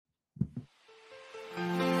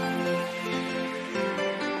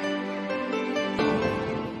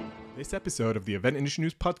This episode of the Event Industry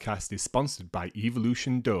News podcast is sponsored by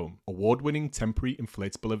Evolution Dome, award-winning temporary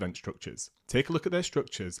inflatable event structures. Take a look at their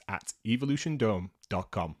structures at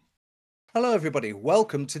evolutiondome.com. Hello, everybody.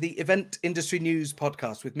 Welcome to the Event Industry News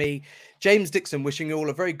podcast with me, James Dixon, wishing you all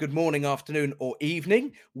a very good morning, afternoon, or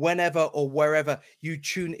evening, whenever or wherever you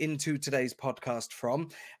tune into today's podcast from.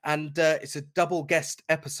 And it's a double guest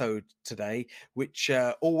episode today, which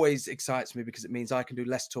always excites me because it means I can do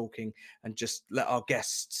less talking and just let our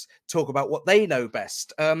guests talk about what they know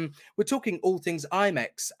best. We're talking all things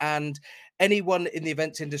IMEX and anyone in the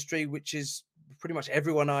events industry, which is pretty much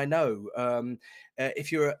everyone I know.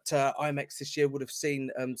 If you're at IMEX this year, would have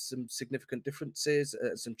seen some significant differences,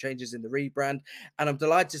 some changes in the rebrand. And I'm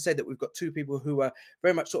delighted to say that we've got two people who are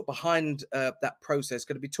very much sort of behind that process,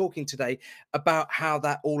 going to be talking today about how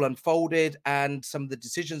that all unfolded and some of the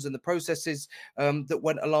decisions and the processes that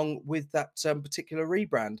went along with that particular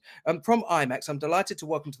rebrand. From IMEX, I'm delighted to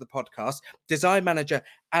welcome to the podcast design manager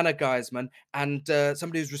Anna Geisman and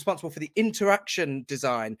somebody who's responsible for the interaction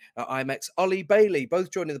design at IMEX, Ollie Bailey,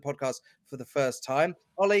 both joining the podcast for the first time.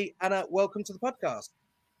 Ollie, Anna, welcome to the podcast.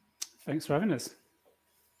 Thanks for having us.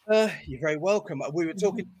 You're very welcome. We were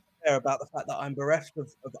talking there about the fact that I'm bereft of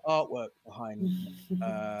artwork behind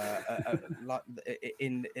at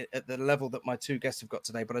the level that my two guests have got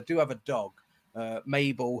today, but I do have a dog.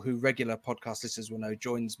 Mabel, who regular podcast listeners will know,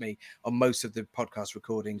 joins me on most of the podcast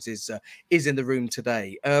recordings, is in the room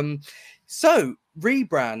today. So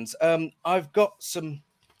rebrands. I've got some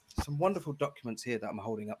wonderful documents here that I'm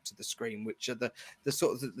holding up to the screen, which are the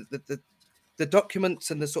sort of the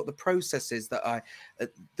documents and the sort of the processes that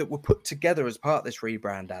that were put together as part of this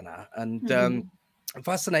rebrand, Anna. And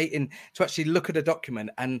fascinating to actually look at a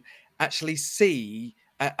document and actually see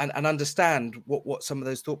and understand what some of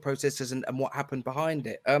those thought processes and what happened behind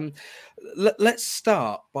it. Let's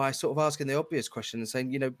start by sort of asking the obvious question and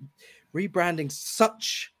saying, rebranding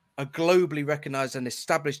such a globally recognized and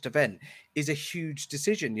established event is a huge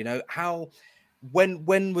decision.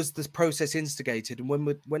 When was this process instigated, and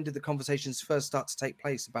when did the conversations first start to take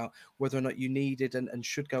place about whether or not you needed and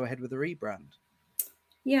should go ahead with a rebrand?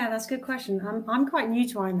 Yeah, that's a good question. I'm quite new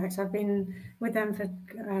to IMEX. I've been with them for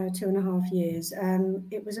 2.5 years.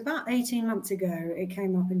 It was about 18 months ago it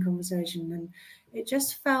came up in conversation, and it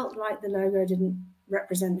just felt like the logo didn't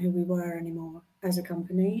represent who we were anymore as a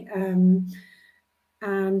company.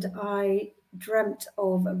 And I dreamt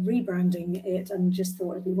of rebranding it and just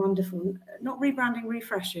thought it'd be wonderful. Not rebranding,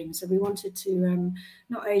 refreshing. So we wanted to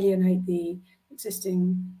not alienate the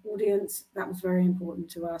existing audience. That was very important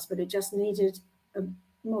to us, but it just needed a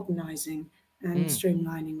modernizing and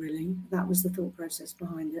streamlining, really. That was the thought process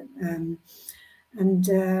behind it. And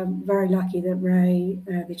very lucky that Ray,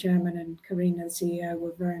 the chairman, and Karina, the CEO,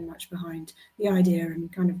 were very much behind the idea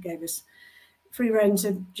and kind of gave us free rein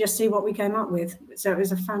to just see what we came up with. So it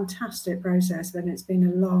was a fantastic process, and it's been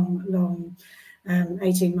a long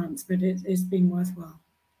 18 months, but it's been worthwhile.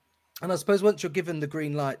 And I suppose once you're given the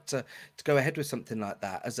green light to go ahead with something like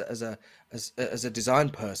that, as a design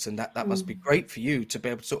person, that must be great for you to be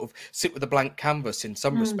able to sort of sit with a blank canvas in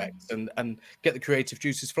some respects and get the creative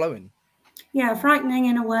juices flowing. Yeah, frightening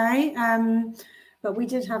in a way. But we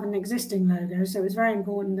did have an existing logo, so it was very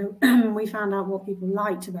important that we found out what people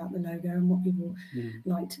liked about the logo and what people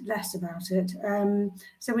liked less about it.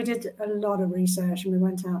 So we did a lot of research, and we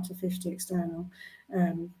went out to 50 external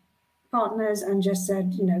partners and just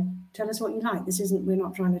said, tell us what you like. We're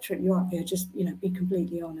not trying to trip you up here, just, be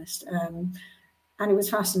completely honest. And it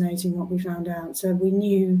was fascinating what we found out. So we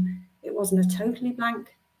knew it wasn't a totally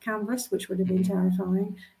blank canvas, which would have been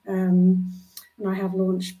terrifying. And I have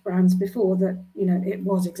launched brands before that, it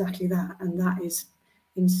was exactly that. And that is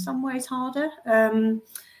in some ways harder.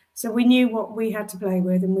 So we knew what we had to play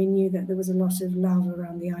with, and we knew that there was a lot of love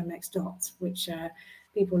around the IMEX dots, which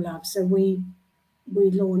people love. So we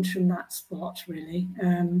launched from that spot, really,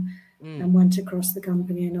 and went across the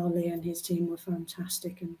company, and Ollie and his team were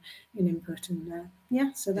fantastic in input. And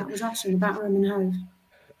so that was us in the back room in Hove.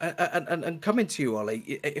 And coming to you,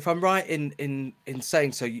 Ollie, if I'm right in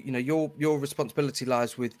saying so, your responsibility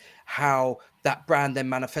lies with how that brand then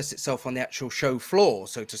manifests itself on the actual show floor,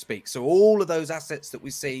 so to speak. So all of those assets that we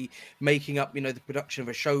see making up, the production of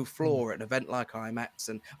a show floor at an event like IMEX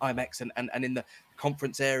and in the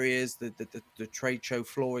conference areas, the trade show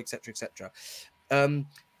floor, etc.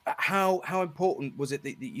 How important was it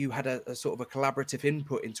that you had a sort of a collaborative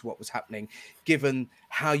input into what was happening, given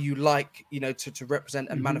how you like, to represent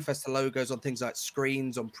and manifest the logos on things like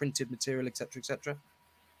screens, on printed material, etc.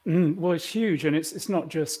 Well, it's huge, and it's not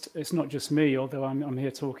just me, although I'm here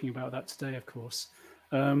talking about that today, of course.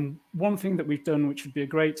 One thing that we've done, which would be a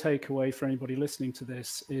great takeaway for anybody listening to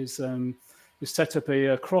this, is set up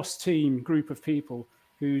a cross-team group of people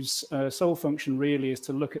whose sole function really is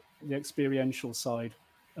to look at the experiential side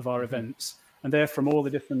of our events. And they're from all the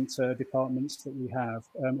different departments that we have,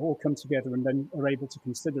 all come together and then are able to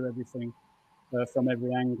consider everything from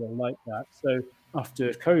every angle like that. So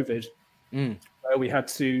after COVID, we had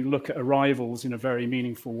to look at arrivals in a very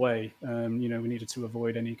meaningful way. We needed to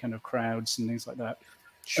avoid any kind of crowds and things like that.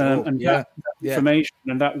 Sure. That information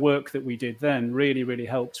and that work that we did then really, really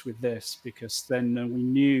helped with this, because then we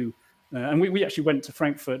knew, and we actually went to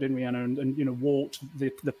Frankfurt, didn't we, Anna, and walked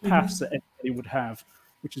the paths that everybody would have,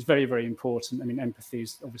 which is very, very important. I mean, empathy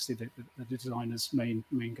is obviously the designer's main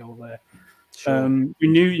goal there. Sure. We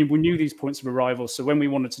knew these points of arrival. So when we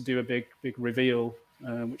wanted to do a big reveal,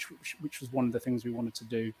 which was one of the things we wanted to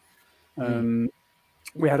do,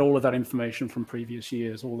 we had all of that information from previous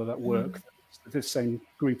years, all of that work. This same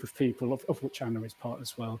group of people, of which Anna is part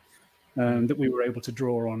as well, that we were able to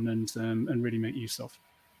draw on and really make use of.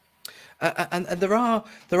 And there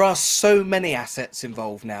are so many assets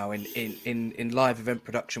involved now in live event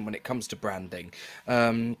production when it comes to branding,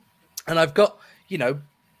 and I've got,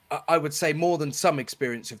 I would say, more than some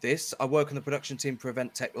experience of this. I work on the production team for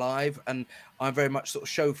Event Tech Live, and I'm very much sort of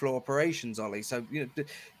show floor operations, Ollie. So,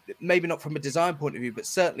 maybe not from a design point of view, but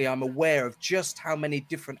certainly I'm aware of just how many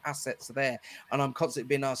different assets are there. And I'm constantly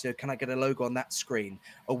being asked, can I get a logo on that screen?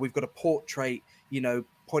 Or we've got a portrait,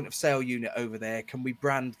 point of sale unit over there. Can we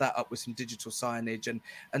brand that up with some digital signage?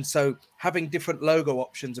 And so having different logo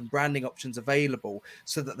options and branding options available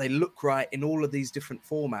so that they look right in all of these different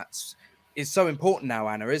formats is so important now,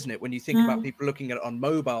 Anna, isn't it? When you think about people looking at it on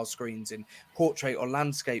mobile screens in portrait or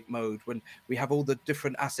landscape mode, when we have all the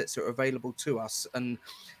different assets that are available to us, and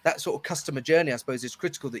that sort of customer journey, I suppose, is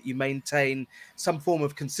critical, that you maintain some form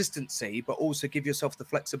of consistency, but also give yourself the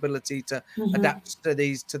flexibility to adapt to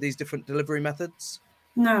these different delivery methods.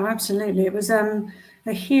 No, absolutely. It was a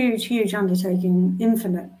huge undertaking,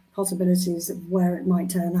 infinite possibilities of where it might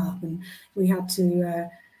turn up, and we had to.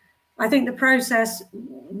 I think the process,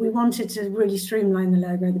 we wanted to really streamline the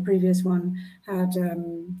logo. The previous one had,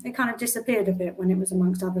 it kind of disappeared a bit when it was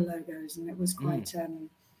amongst other logos, and it was quite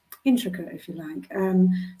intricate, if you like.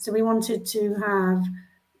 So we wanted to have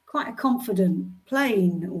quite a confident,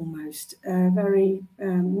 plain almost, very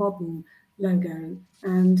modern logo.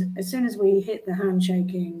 And as soon as we hit the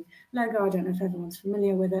handshaking logo, I don't know if everyone's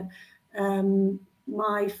familiar with it,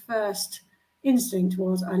 my first instinct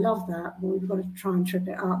was, I love that, but we've got to try and trip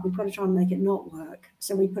it up. We've got to try and make it not work.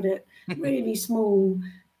 So we put it really small,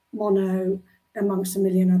 mono, amongst a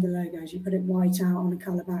million other logos. You put it white out on a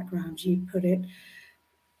colour background. You put it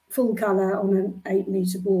full colour on an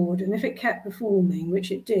 8-metre board. And if it kept performing,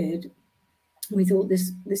 which it did, we thought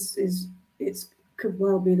this could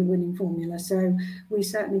well be the winning formula. So we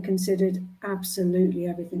certainly considered absolutely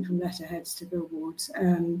everything from letterheads to billboards.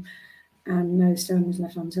 And no stone was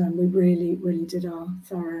left unturned. We really did our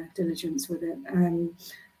thorough diligence with it.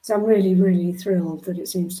 So I'm really thrilled that it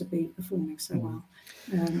seems to be performing so well.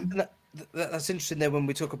 That's interesting there when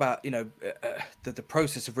we talk about, the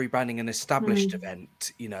process of rebranding an established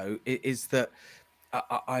event, is that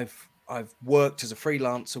I've worked as a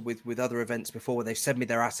freelancer with other events before, where they send me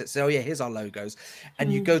their assets, say, oh yeah, here's our logos,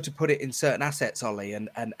 and you go to put it in certain assets, Ollie, and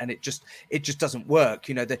it just doesn't work.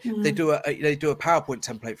 They do a PowerPoint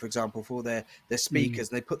template, for example, for their speakers,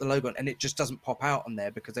 and they put the logo on, and it just doesn't pop out on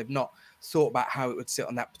there because they've not thought about how it would sit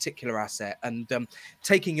on that particular asset. And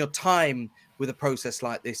taking your time with a process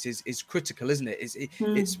like this is critical, isn't it?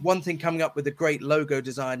 It's one thing coming up with a great logo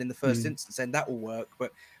design in the first instance, and that will work,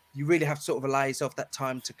 but you really have to sort of allow yourself that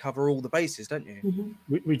time to cover all the bases, don't you?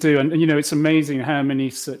 We do. And it's amazing how many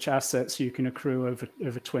such assets you can accrue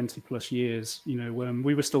over 20 plus years.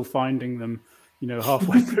 We were still finding them,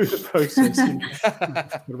 halfway through the process.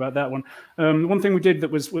 What about that one? One thing we did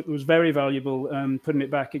that was very valuable, putting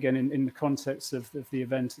it back again in the context of the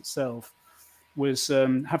event itself, was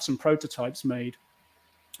have some prototypes made,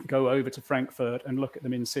 go over to Frankfurt and look at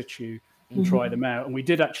them in situ, and try them out. And we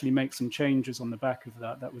did actually make some changes on the back of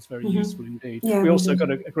that. That was very useful indeed. Yeah, we also got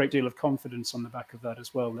a great deal of confidence on the back of that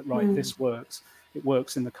as well, that this works. It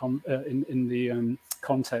works in the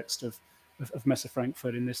context of Messe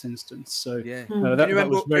Frankfurt in this instance. So do you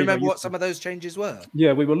remember what some of those changes were?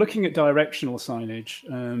 Yeah, we were looking at directional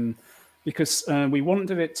signage, because we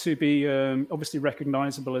wanted it to be obviously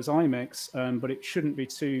recognizable as IMEX, but it shouldn't be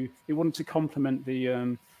it wanted to complement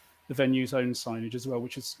the venue's own signage as well,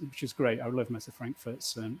 which is great. I love Messe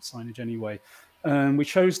Frankfurt's signage anyway. We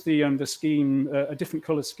chose the scheme, a different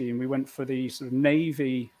color scheme. We went for the sort of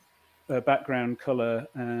navy background color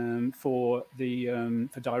for the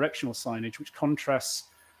for directional signage, which contrasts,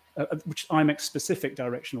 which IMEX specific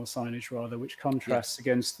directional signage rather, which contrasts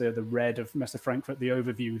against the red of Messe Frankfurt, the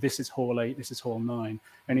overview. This is Hall 8, this is Hall 9.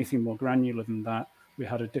 Anything more granular than that, we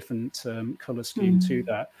had a different color scheme to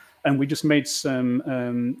that. And we just made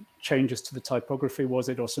some changes to the typography, was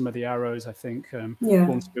it, or some of the arrows, I think,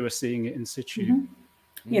 once we were seeing it in situ.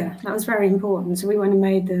 Yeah, that was very important. So we went and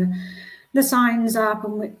made the signs up,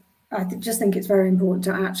 and I just think it's very important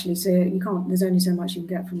to actually see it. You can't, there's only so much you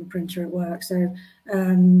can get from the printer at work. So,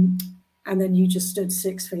 and then you just stood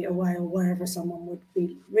 6 feet away or wherever someone would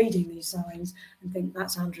be reading these signs and think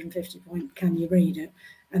that's 150 point, can you read it?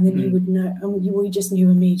 And then you would know, and we just knew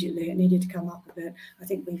immediately it needed to come up a bit. I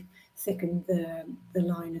think we thickened the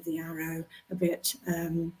line of the arrow a bit,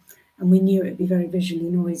 and we knew it'd be very visually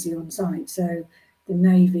noisy on site. So the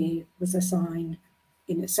navy was a sign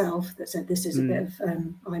in itself that said this is a bit of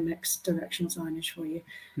IMEX directional signage for you,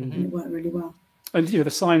 and it worked really well. And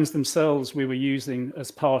the signs themselves we were using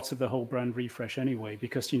as part of the whole brand refresh anyway,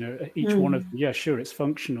 because each one of them, sure, it's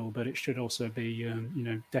functional, but it should also be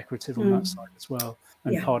decorative on that side as well,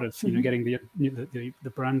 and part of getting the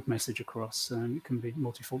brand message across. It can be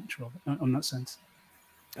multifunctional on that sense.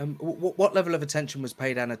 What level of attention was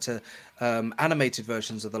paid, Anna, to animated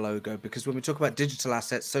versions of the logo? Because when we talk about digital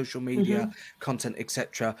assets, social media, content,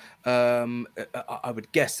 etc., I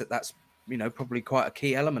would guess that that's probably quite a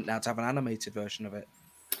key element now to have an animated version of it.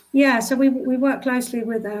 Yeah, so we work closely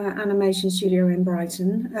with an animation studio in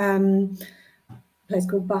Brighton, a place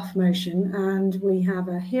called Buff Motion, and we have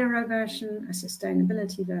a hero version, a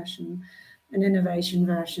sustainability version, an innovation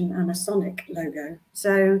version, and a Sonic logo.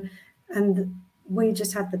 So, and we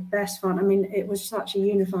just had the best fun. I mean, it was such a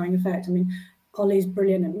unifying effect. I mean, Ollie's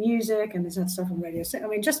brilliant at music and has had stuff on radio. So, I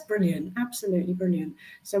mean, just brilliant, absolutely brilliant.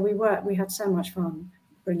 So we had so much fun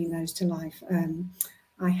bringing those to life.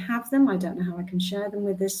 I have them. I don't know how I can share them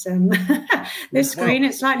with this this screen.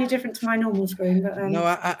 It's slightly different to my normal screen, but no,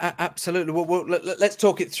 absolutely. Well, let's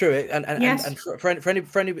talk it through it. And yes. and for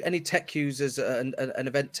any tech users and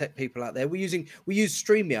event tech people out there, we use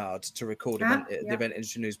StreamYard to record the Event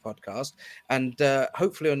Industry News podcast. And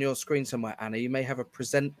hopefully on your screen somewhere, Anna, you may have a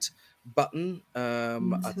present button.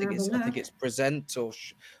 I think it's present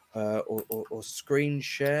or screen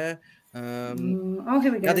share. Here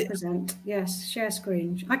we go. Present. Yes, share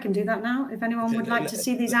screen. I can do that now. If anyone would like to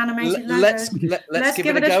see these animated logos, let's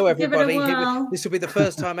give it a go, everybody. This will be the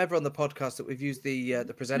first time ever on the podcast that we've used the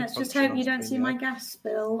present. Let's just hope you don't see my gas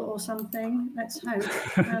bill or something. Let's hope.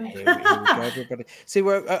 Here we go, everybody. See,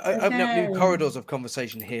 we're opening up new corridors of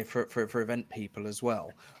conversation here for event people as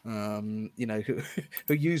well. Who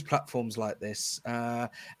use platforms like this.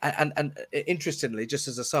 And interestingly, just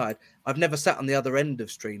as a side, I've never sat on the other end of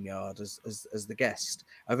StreamYard as the guest.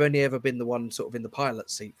 I've only ever been the one sort of in the pilot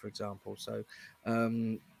seat, for example. So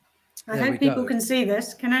I hope people can see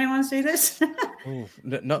this. Can anyone see this?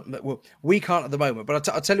 Well, we can't at the moment, but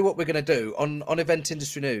I'll tell you what we're going to do on Event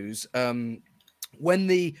Industry News. When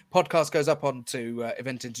the podcast goes up onto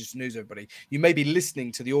Event Industry News, everybody, you may be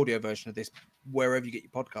listening to the audio version of this wherever you get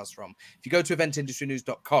your podcasts from. If you go to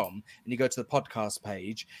eventindustrynews.com and you go to the podcast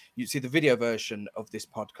page, you see the video version of this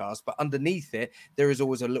podcast, but underneath it, there is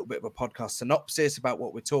always a little bit of a podcast synopsis about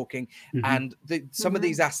what we're talking. And some of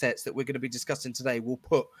these assets that we're going to be discussing today will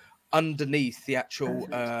put underneath the actual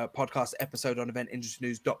podcast episode on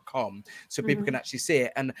eventindustrynews.com, so people can actually see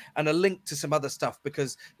it, and a link to some other stuff,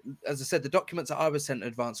 because as I said, the documents that I was sent in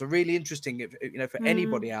advance are really interesting for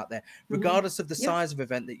anybody out there, regardless of the size of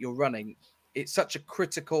event that you're running. It's such a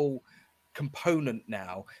critical component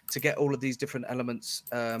now to get all of these different elements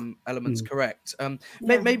correct.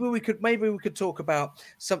 Maybe we could talk about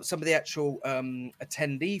some of the actual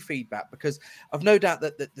attendee feedback, because I've no doubt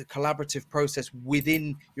that the collaborative process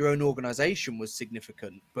within your own organization was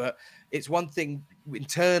significant, but it's one thing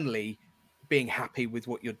internally being happy with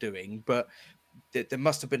what you're doing, but there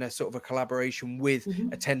must have been a sort of a collaboration with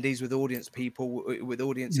attendees, with audience people, with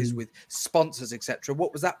audiences, with sponsors, etc.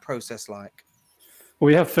 What was that process like? Well,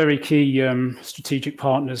 we have very key strategic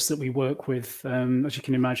partners that we work with. As you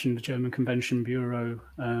can imagine, the German Convention Bureau,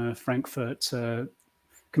 Frankfurt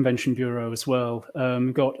Convention Bureau as well.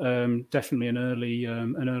 Got definitely an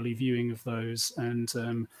early viewing of those,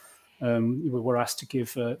 and we were asked to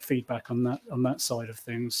give feedback on that side of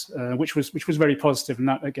things, which was very positive, and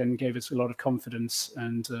that again gave us a lot of confidence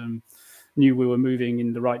and knew we were moving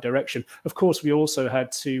in the right direction. Of course, we also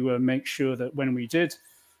had to make sure that when we did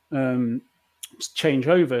change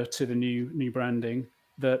over to the new branding,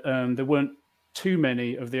 that there weren't too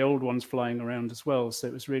many of the old ones flying around as well. So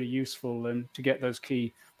it was really useful to get those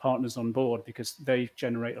key partners on board, because they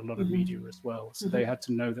generate a lot of media as well. So they had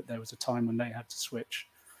to know that there was a time when they had to switch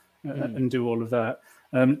and do all of that.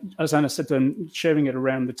 As Anna said, sharing it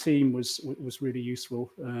around the team was really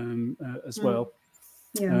useful as well.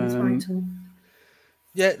 Yeah, that's vital.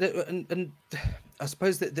 Yeah, and I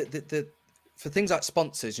suppose that the for things like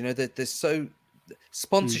sponsors, you know, there's so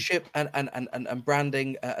sponsorship and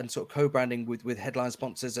branding and sort of co-branding with headline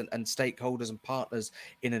sponsors and stakeholders and partners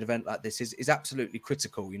in an event like this is absolutely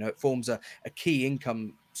critical. You know, it forms a key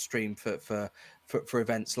income stream for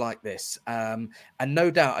events like this, and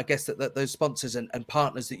no doubt, I guess that those sponsors and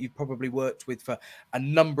partners that you've probably worked with for a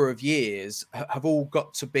number of years have all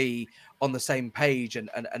got to be on the same page and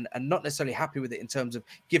not necessarily happy with it in terms of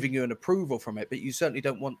giving you an approval from it, but you certainly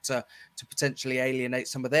don't want to potentially alienate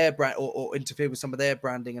some of their brand or interfere with some of their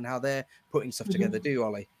branding and how they're putting stuff together, do you,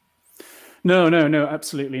 Ollie? No,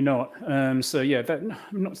 absolutely not. So yeah, I'm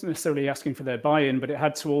not necessarily asking for their buy-in, but it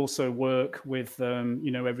had to also work with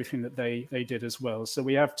everything that they did as well. So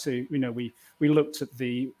we have to, we looked at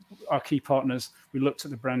our key partners, we looked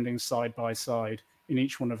at the branding side by side in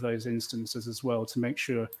each one of those instances as well to make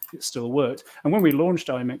sure it still worked. And when we launched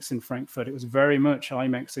IMEX in Frankfurt, it was very much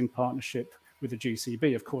IMEX in partnership with the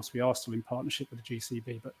GCB. Of course, we are still in partnership with the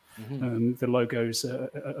GCB, but the logos are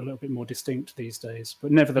a little bit more distinct these days.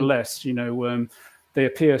 But nevertheless, they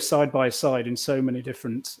appear side by side in so many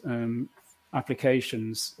different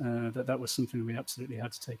applications that was something we absolutely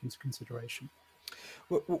had to take into consideration.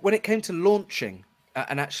 When it came to launching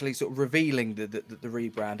and actually sort of revealing the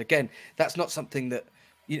rebrand, again, that's not something that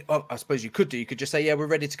I suppose you could do. You could just say, yeah, we're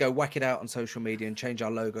ready to go, whack it out on social media and change our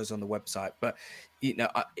logos on the website. But,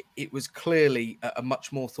 it was clearly a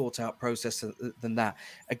much more thought out process than that.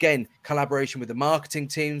 Again, collaboration with the marketing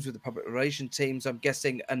teams, with the public relations teams, I'm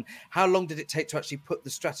guessing. And how long did it take to actually put the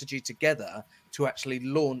strategy together to actually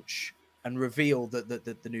launch and reveal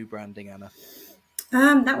the new branding, Anna?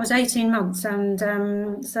 That was 18 months.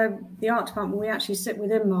 And so the art department, we actually sit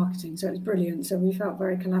within marketing. So it was brilliant. So we felt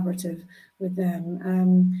very collaborative with them.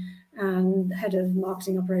 And head of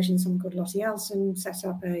marketing operations, someone called Lottie Elson, set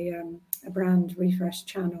up a brand refresh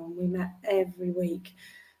channel. We met every week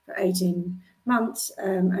for 18 months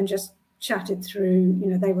and just chatted through,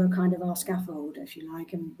 they were kind of our scaffold, if you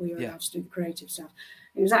like, and we were allowed to do the creative stuff.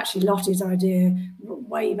 It was actually Lottie's idea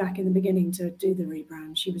way back in the beginning to do the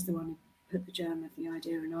rebrand. She was the one who put the germ of the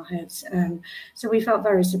idea in our heads. So we felt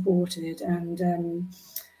very supported, and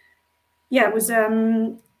it was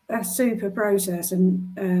a super process,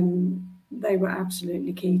 and they were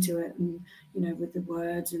absolutely key to it, and with the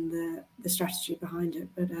words and the strategy behind it.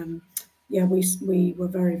 But we were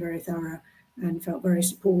very, very thorough and felt very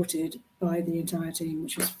supported by the entire team,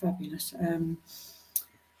 which was fabulous.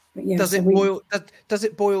 But yeah, does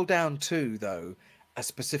it boil down to, though, a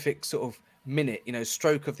specific sort of minute,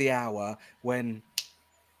 stroke of the hour when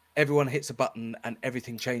everyone hits a button and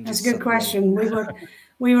everything changes? That's a good question.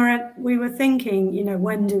 We were thinking,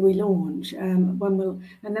 when do we launch? And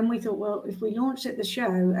then we thought, well, if we launched at the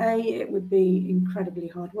show, it would be incredibly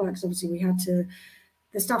hard work. So obviously we had to.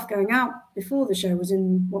 The stuff going out before the show was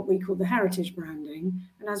in what we call the heritage branding,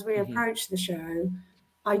 and as we approached the show,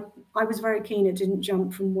 I was very keen it didn't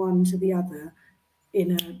jump from one to the other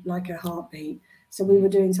in a heartbeat. So we were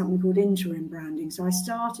doing something called interim branding. So I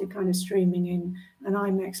started kind of streaming in an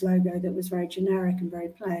IMEX logo that was very generic and very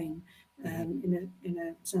plain in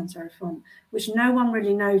a sans serif font, which no one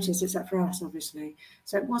really noticed except for us, obviously.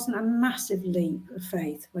 So it wasn't a massive leap of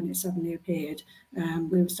faith when it suddenly appeared.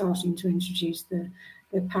 We were starting to introduce the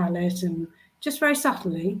palette, and just very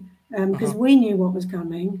subtly, because we knew what was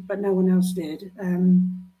coming, but no one else did.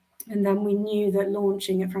 And then we knew that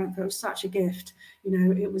launching at Frankfurt was such a gift.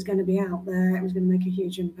 It was going to be out there. It was going to make a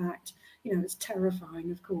huge impact. It was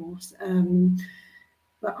terrifying, of course.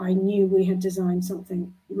 But I knew we had designed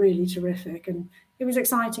something really terrific. And it was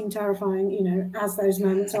exciting, terrifying, as those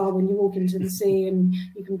moments are when you walk into the sea and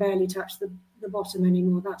you can barely touch the bottom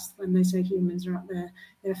anymore. That's when they say humans are at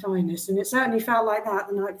their finest. And it certainly felt like that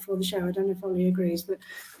the night before the show. I don't know if Ollie agrees, but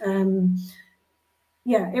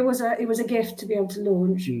it was a gift to be able to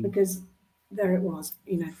launch because there it was.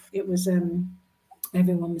 It was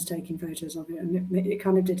everyone was taking photos of it, and it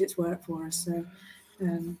kind of did its work for us. So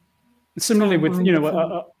similarly with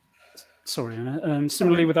sorry, Anna.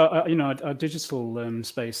 Similarly with our digital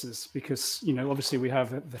spaces, because obviously we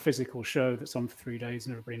have the physical show that's on for 3 days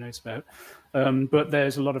and everybody knows about, but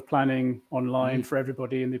there's a lot of planning online for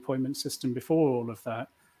everybody in the appointment system before all of that.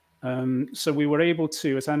 So we were able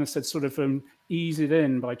to, as Anna said, sort of ease it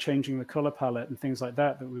in by changing the color palette and things like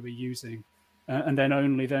that we were using, and then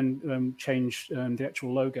only change the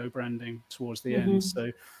actual logo branding towards the end.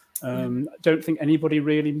 So Don't think anybody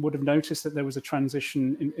really would have noticed that there was a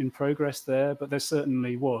transition in progress there, but there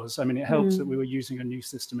certainly was. I mean, it helps that we were using a new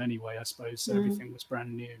system anyway, I suppose, so everything was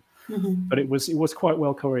brand new. But it was quite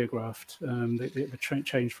well choreographed, the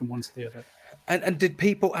change from one to the other. And did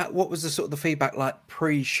people, what was the sort of the feedback like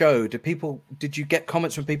pre-show? Did you get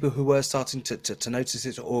comments from people who were starting to notice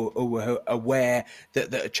it, or were aware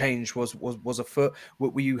that a change was afoot?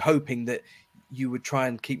 Were you hoping that you would try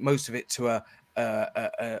and keep most of it to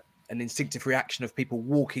an instinctive reaction of people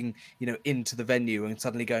walking, into the venue and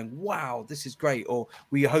suddenly going, "Wow, this is great"? Or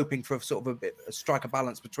were you hoping for sort of a strike a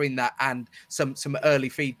balance between that and some early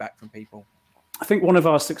feedback from people? I think one of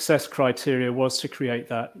our success criteria was to create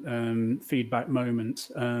that feedback moment.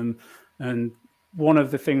 And one of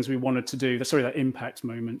the things we wanted to do, that impact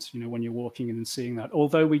moment, when you're walking in and seeing that,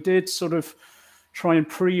 although we did sort of try and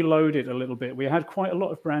preload it a little bit. We had quite a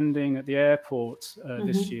lot of branding at the airport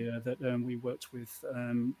this year that we worked with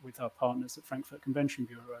our partners at Frankfurt Convention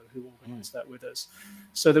Bureau, who organised that with us.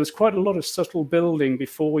 So there was quite a lot of subtle building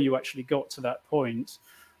before you actually got to that point.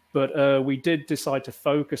 But we did decide to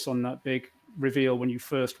focus on that big reveal when you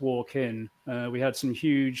first walk in. We had some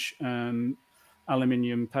huge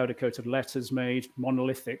aluminium powder coated letters made,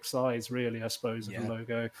 monolithic size really, I suppose, of the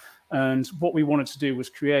logo. And what we wanted to do was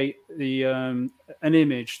create an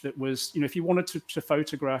image that was, if you wanted to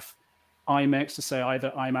photograph IMEX, to say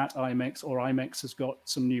either I'm at IMEX or IMEX has got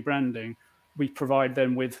some new branding, we provide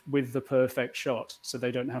them with the perfect shot, so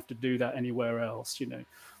they don't have to do that anywhere else.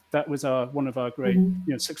 That was one of our great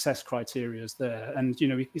success criterias there. And,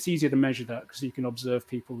 it's easier to measure that because you can observe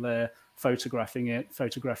people there photographing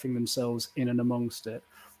themselves in and amongst it.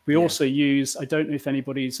 We also use, I don't know if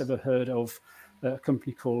anybody's ever heard of a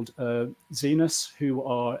company called Zenus, who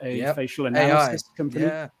are a facial analysis company.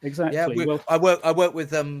 Yeah, exactly. Yeah, I work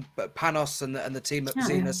with Panos and the team at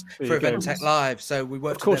Zenus for Event Tech Live. So we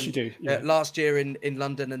worked with them last year in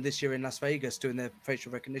London and this year in Las Vegas doing their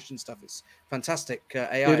facial recognition stuff. It's fantastic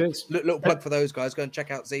AI. It is. Little plug for those guys. Go and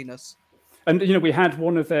check out Zenus. And we had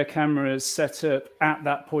one of their cameras set up at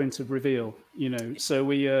that point of reveal. So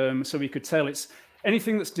we could tell it's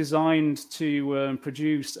anything that's designed to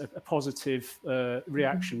produce a positive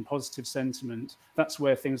reaction, positive sentiment. That's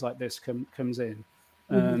where things like this comes in.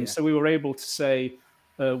 So we were able to say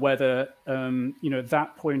whether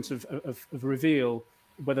that point of reveal,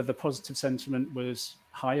 whether the positive sentiment was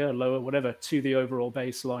higher, lower, whatever, to the overall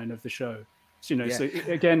baseline of the show. So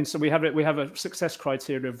again, we have a success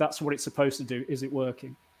criteria of that's what it's supposed to do. Is it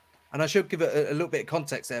working? And I should give a little bit of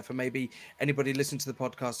context there for maybe anybody listening to the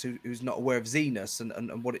podcast who's not aware of Zenus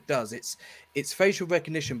and what it does. It's facial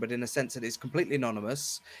recognition, but in a sense that it's completely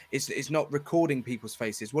anonymous. It's not recording people's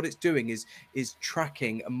faces. What it's doing is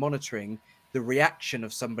tracking and monitoring the reaction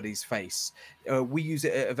of somebody's face. We use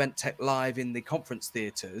it at Event Tech Live in the conference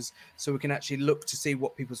theaters, so we can actually look to see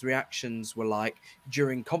what people's reactions were like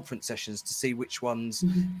during conference sessions, to see which ones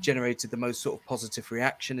generated the most sort of positive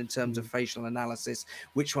reaction in terms of facial analysis,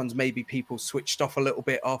 which ones maybe people switched off a little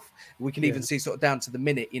bit off. We can even see sort of down to the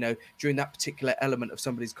minute, during that particular element of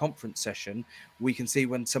somebody's conference session, we can see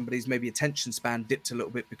when somebody's maybe attention span dipped a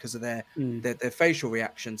little bit because of their facial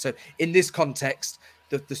reaction. So in this context,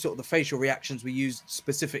 the sort of the facial reactions we used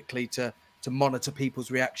specifically to monitor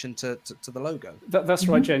people's reaction to the logo. That's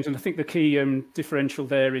right, James. And I think the key differential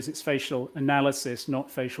there is it's facial analysis,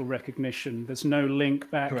 not facial recognition. There's no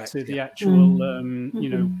link back to the actual,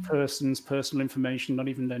 person's personal information, not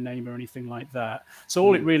even their name or anything like that. So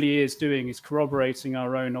all it really is doing is corroborating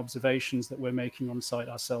our own observations that we're making on site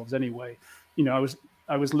ourselves anyway.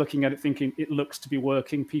 I was looking at it thinking it looks to be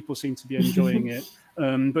working. People seem to be enjoying it.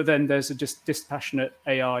 But then there's a just dispassionate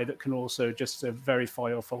AI that can also just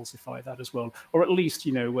verify or falsify that as well, or at least,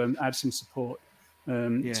 add some support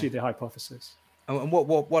to the hypothesis. And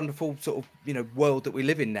what wonderful sort of, world that we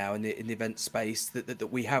live in now in the event space,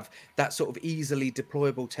 that we have that sort of easily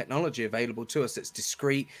deployable technology available to us that's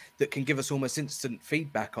discreet, that can give us almost instant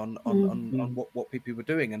feedback on what people were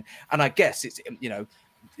doing. And I guess it's,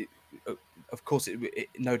 of course, it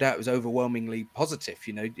no doubt was overwhelmingly positive.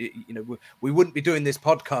 We wouldn't be doing this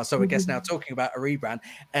podcast, so I guess now talking about a rebrand,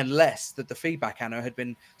 unless that the feedback, Anna, had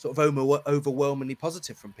been sort of overwhelmingly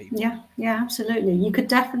positive from people. Yeah, absolutely. You could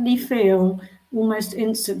definitely feel almost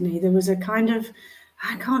instantly there was a kind of,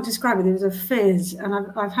 I can't describe it, there was a fizz. And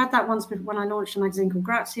I've had that once before when I launched a magazine called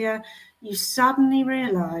Grazia. You suddenly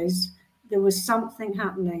realise there was something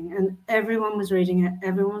happening and everyone was reading it,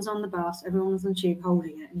 everyone was on the bus, everyone was on the tube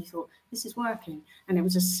holding it, and you thought, this is working. And it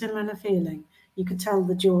was a similar feeling. You could tell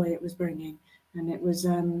the joy it was bringing, and it was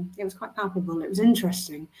quite palpable. It was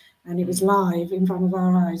interesting, and it was live in front of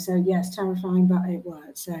our eyes. So yes, terrifying, but it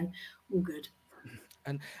worked. So all good.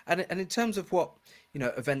 And in terms of what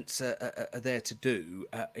events are there to do,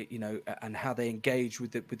 and how they engage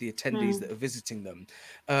with the attendees that are visiting them,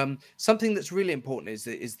 something that's really important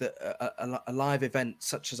is that a live event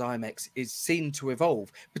such as IMEX is seen to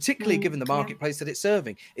evolve, particularly given the marketplace that it's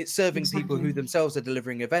serving. It's serving people who themselves are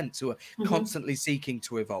delivering events, who are constantly seeking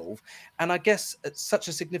to evolve. And I guess such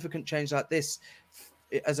a significant change like this,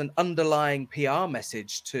 as an underlying PR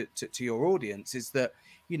message to your audience, is that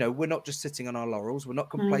we're not just sitting on our laurels. We're not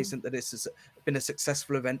complacent that this has been a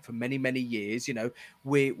successful event for many, many years.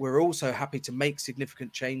 We're also happy to make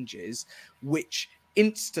significant changes, which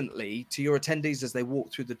instantly to your attendees as they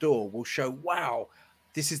walk through the door will show, wow,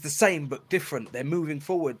 this is the same but different. They're moving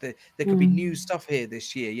forward. There could be new stuff here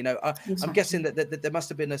this year. I'm guessing that there must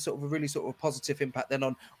have been a really positive impact then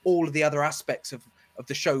on all of the other aspects of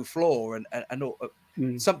the show floor, and all,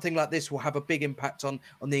 something like this will have a big impact on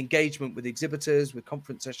the engagement with exhibitors, with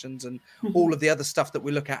conference sessions, and all of the other stuff that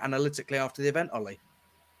we look at analytically after the event, Ollie.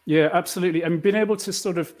 Yeah, absolutely. And being able to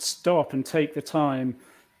sort of stop and take the time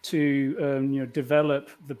to develop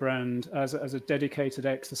the brand as a dedicated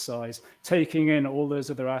exercise, taking in all those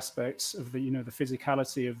other aspects of the the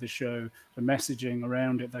physicality of the show, the messaging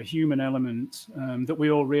around it, the human element that we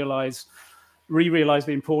all realize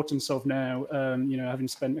the importance of now. Having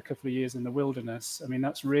spent a couple of years in the wilderness, I mean,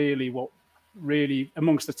 that's really what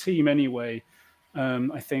amongst the team anyway.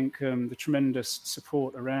 I think the tremendous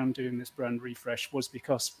support around doing this brand refresh was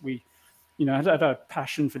because we had a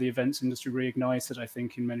passion for the events industry reignited, I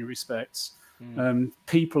think, in many respects.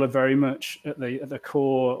 People are very much at the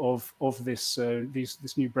core of this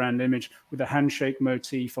new brand image, with the handshake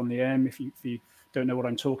motif on the M. If you don't know what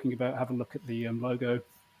I'm talking about, have a look at the logo.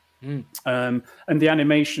 And the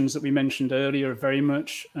animations that we mentioned earlier are very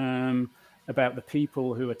much about the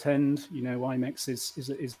people who attend. IMEX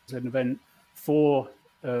is an event for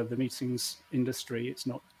the meetings industry. It's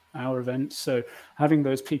not our event, so having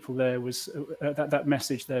those people there was that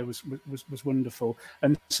message there was wonderful.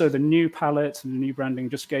 And so the new palette and the new branding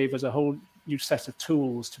just gave us a whole new set of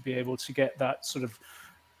tools to be able to get that sort of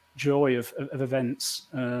joy of events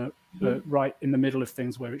right in the middle of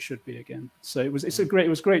things where it should be again. So it was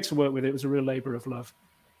great to work with. It was a real labor of love.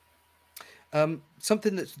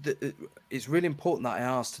 Something that is really important that I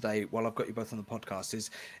asked today, while I've got you both on the podcast, is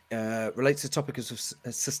relates to the topic of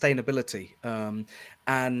sustainability.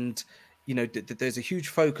 And there's a huge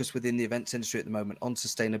focus within the events industry at the moment on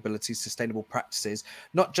sustainability, sustainable practices,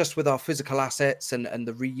 not just with our physical assets and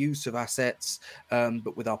the reuse of assets,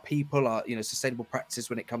 but with our people, our sustainable practices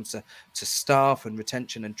when it comes to staff and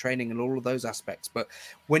retention and training and all of those aspects. But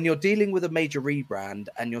when you're dealing with a major rebrand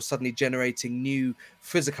and you're suddenly generating new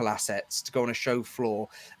physical assets to go on a show floor,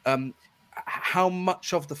 how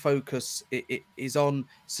much of the focus is on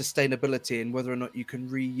sustainability and whether or not you can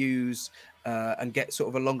reuse and get sort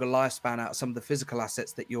of a longer lifespan out of some of the physical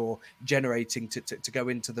assets that you're generating to go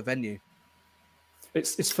into the venue?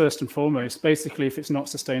 It's first and foremost. Basically, if it's not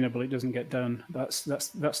sustainable, it doesn't get done. That's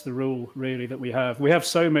the rule really that we have. We have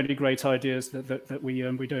so many great ideas that we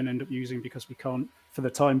don't end up using because we can't, for the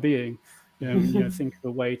time being, think of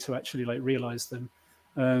a way to actually realize them.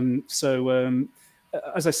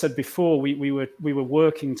 As I said before, we were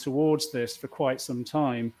working towards this for quite some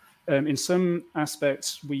time. In some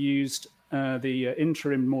aspects, we used the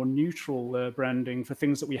interim, more neutral branding for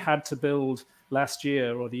things that we had to build last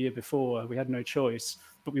year or the year before. We had no choice,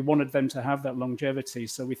 but we wanted them to have that longevity.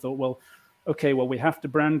 So we thought, we have to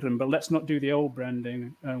brand them, but let's not do the old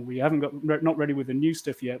branding. We not ready with the new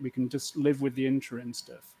stuff yet. We can just live with the interim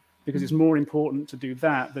stuff, because it's more important to do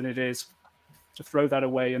that than it is to throw that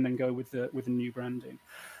away and then go with the new branding.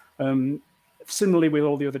 Similarly, with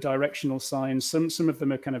all the other directional signs, some of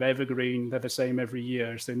them are kind of evergreen. They're the same every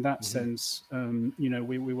year. So in that sense,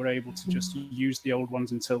 we were able to just use the old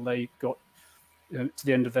ones until they got to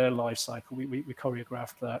the end of their life cycle. We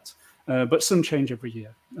choreographed that. But some change every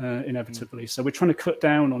year, inevitably. So we're trying to cut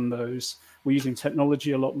down on those. We're using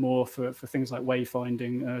technology a lot more for things like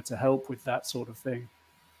wayfinding to help with that sort of thing.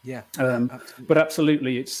 Yeah, but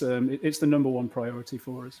absolutely, it's the number one priority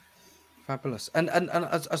for us. Fabulous. And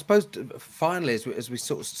I suppose finally, as we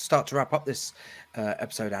sort of start to wrap up this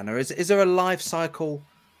episode, Anna, is there a life cycle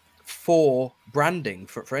for branding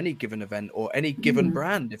for any given event or any given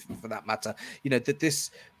brand, if for that matter? That this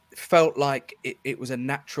felt like it was a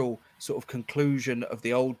natural sort of conclusion of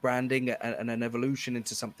the old branding and an evolution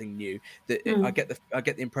into something new. That I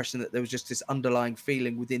get the impression that there was just this underlying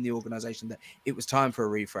feeling within the organization that it was time for a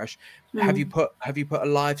refresh. Have you put a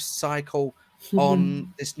life cycle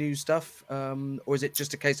on this new stuff, or is it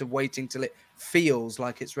just a case of waiting till it feels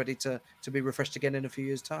like it's ready to be refreshed again in a few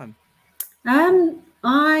years' time?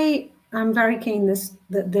 I I'm very keen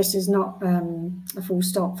that this is not a full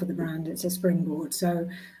stop for the brand. It's a springboard. So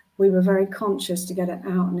we were very conscious to get it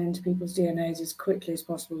out and into people's DNAs as quickly as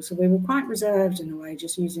possible. So we were quite reserved in a way,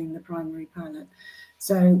 just using the primary palette.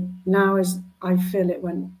 So now, as I feel it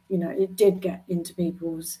went, it did get into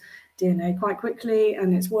people's DNA quite quickly,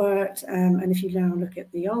 and it's worked. And if you now look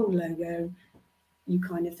at the old logo, you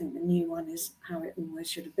kind of think the new one is how it always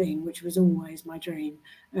should have been, which was always my dream.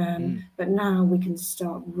 But now we can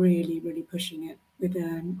start really, really pushing it with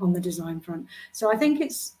on the design front. So I think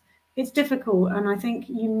it's difficult, and I think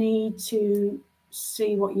you need to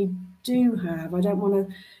see what you do have. I don't want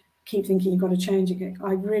to keep thinking you've got to change it.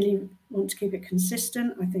 I really want to keep it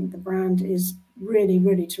consistent. I think the brand is really,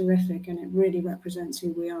 really terrific, and it really represents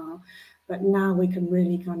who we are. But now we can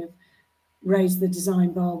really kind of raise the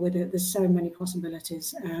design bar with it. There's so many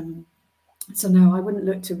possibilities. So no, I wouldn't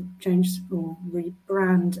look to change or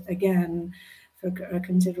rebrand again for a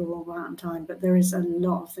considerable amount of time. But there is a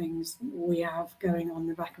lot of things we have going on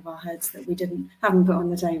the back of our heads that we haven't put on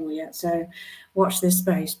the table yet. So watch this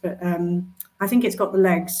space. But I think it's got the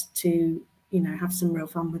legs to have some real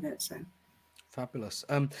fun with it. So fabulous.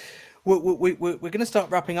 We're going to start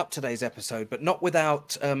wrapping up today's episode, but not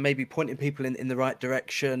without maybe pointing people in the right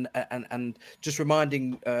direction and just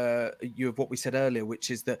reminding you of what we said earlier, which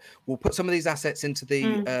is that we'll put some of these assets into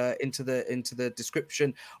the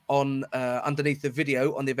description on underneath the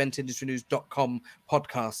video on the eventindustrynews.com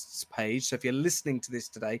podcasts page. So if you're listening to this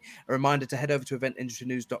today, a reminder to head over to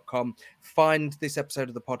eventindustrynews.com, find this episode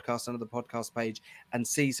of the podcast under the podcast page, and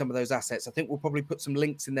see some of those assets. I think we'll probably put some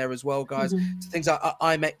links in there as well, guys, to things like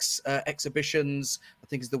IMEX. Exhibitions, I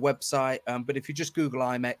think, is the website. But if you just Google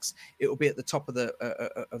IMEX, it will be at the top of the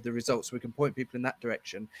results, so we can point people in that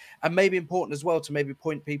direction. And maybe important as well to maybe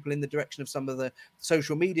point people in the direction of some of the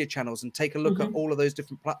social media channels and take a look at all of those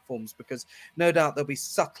different platforms, because no doubt there'll be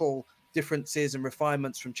subtle differences and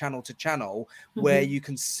refinements from channel to channel where you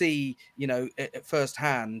can see, at first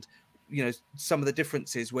hand, some of the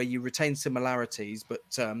differences where you retain similarities, but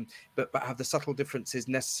have the subtle differences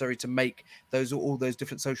necessary to make all those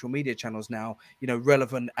different social media channels now,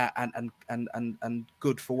 relevant and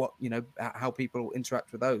good for what, how people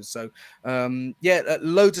interact with those. So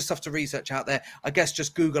loads of stuff to research out there. I guess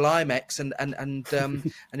just Google IMEX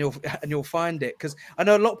and you'll find it, because I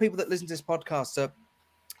know a lot of people that listen to this podcast are,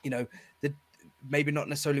 that maybe not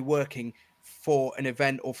necessarily working for an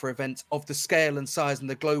event or for events of the scale and size and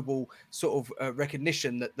the global sort of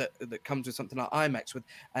recognition that comes with something like IMEX.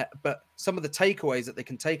 But some of the takeaways that they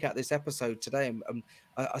can take out this episode today,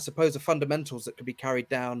 I suppose, are fundamentals that can be carried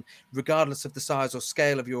down regardless of the size or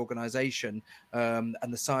scale of your organization and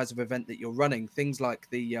the size of event that you're running. Things like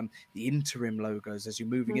the interim logos as you're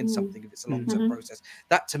moving in something, if it's a long-term process.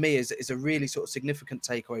 That to me is a really sort of significant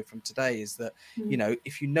takeaway from today, is that,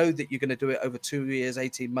 if you know that you're going to do it over 2 years,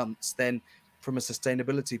 18 months, then from a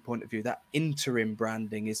sustainability point of view, that interim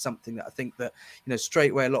branding is something that I think that,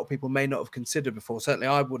 straight away, a lot of people may not have considered before. Certainly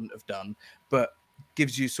I wouldn't have done, but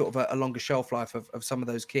gives you sort of a longer shelf life of some of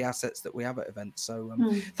those key assets that we have at events. So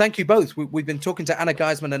thank you both. We've been talking to Anna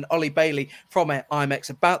Geisman and Ollie Bailey from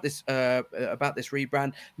IMEX about this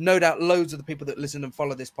rebrand. No doubt loads of the people that listen and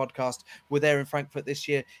follow this podcast were there in Frankfurt this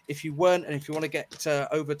year. If you weren't, and if you want to get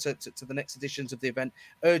over to the next editions of the event,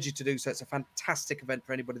 urge you to do so. It's a fantastic event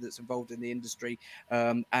for anybody that's involved in the industry,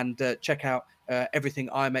 and check out everything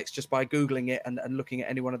IMEX just by Googling it and looking at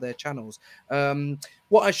any one of their channels.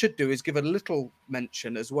 What I should do is give a little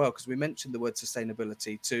mention as well, because we mentioned the word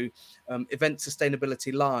sustainability, to Event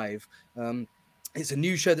Sustainability Live. It's a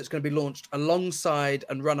new show that's going to be launched alongside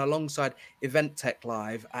and run alongside Event Tech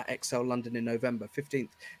Live at Excel London in November, 15th,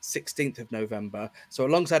 16th of November. So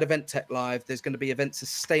alongside Event Tech Live, there's going to be Event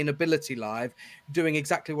Sustainability Live, doing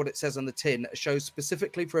exactly what it says on the tin, a show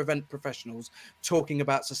specifically for event professionals, talking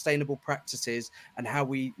about sustainable practices and how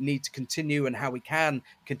we need to continue and how we can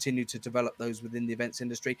continue to develop those within the events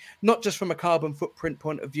industry, not just from a carbon footprint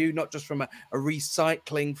point of view, not just from a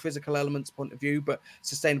recycling physical elements point of view, but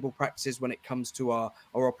sustainable practices when it comes to our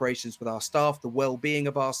operations with our staff, the well-being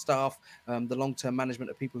of our staff, the long-term management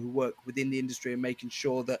of people who work within the industry, and making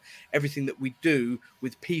sure that everything that we do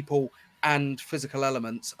with people and physical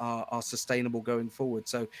elements are sustainable going forward.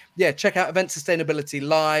 So yeah, check out Event Sustainability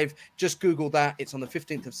Live. Just Google that. It's on the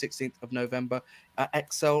 15th of 16th of November at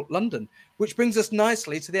Excel London, which brings us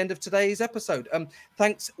nicely to the end of today's episode.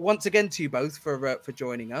 Thanks once again to you both for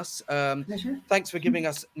joining us. Thanks for giving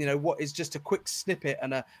us, what is just a quick snippet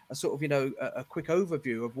and a sort of, a quick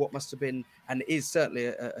overview of what must have been and is certainly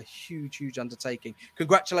a huge, huge undertaking.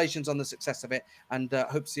 Congratulations on the success of it, and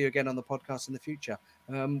hope to see you again on the podcast in the future.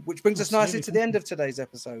 Which brings us nicely to the end of today's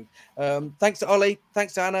episode. Thanks to Ollie,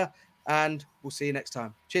 thanks to Anna, and we'll see you next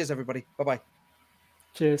time. Cheers, everybody. Bye-bye.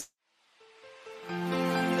 Cheers.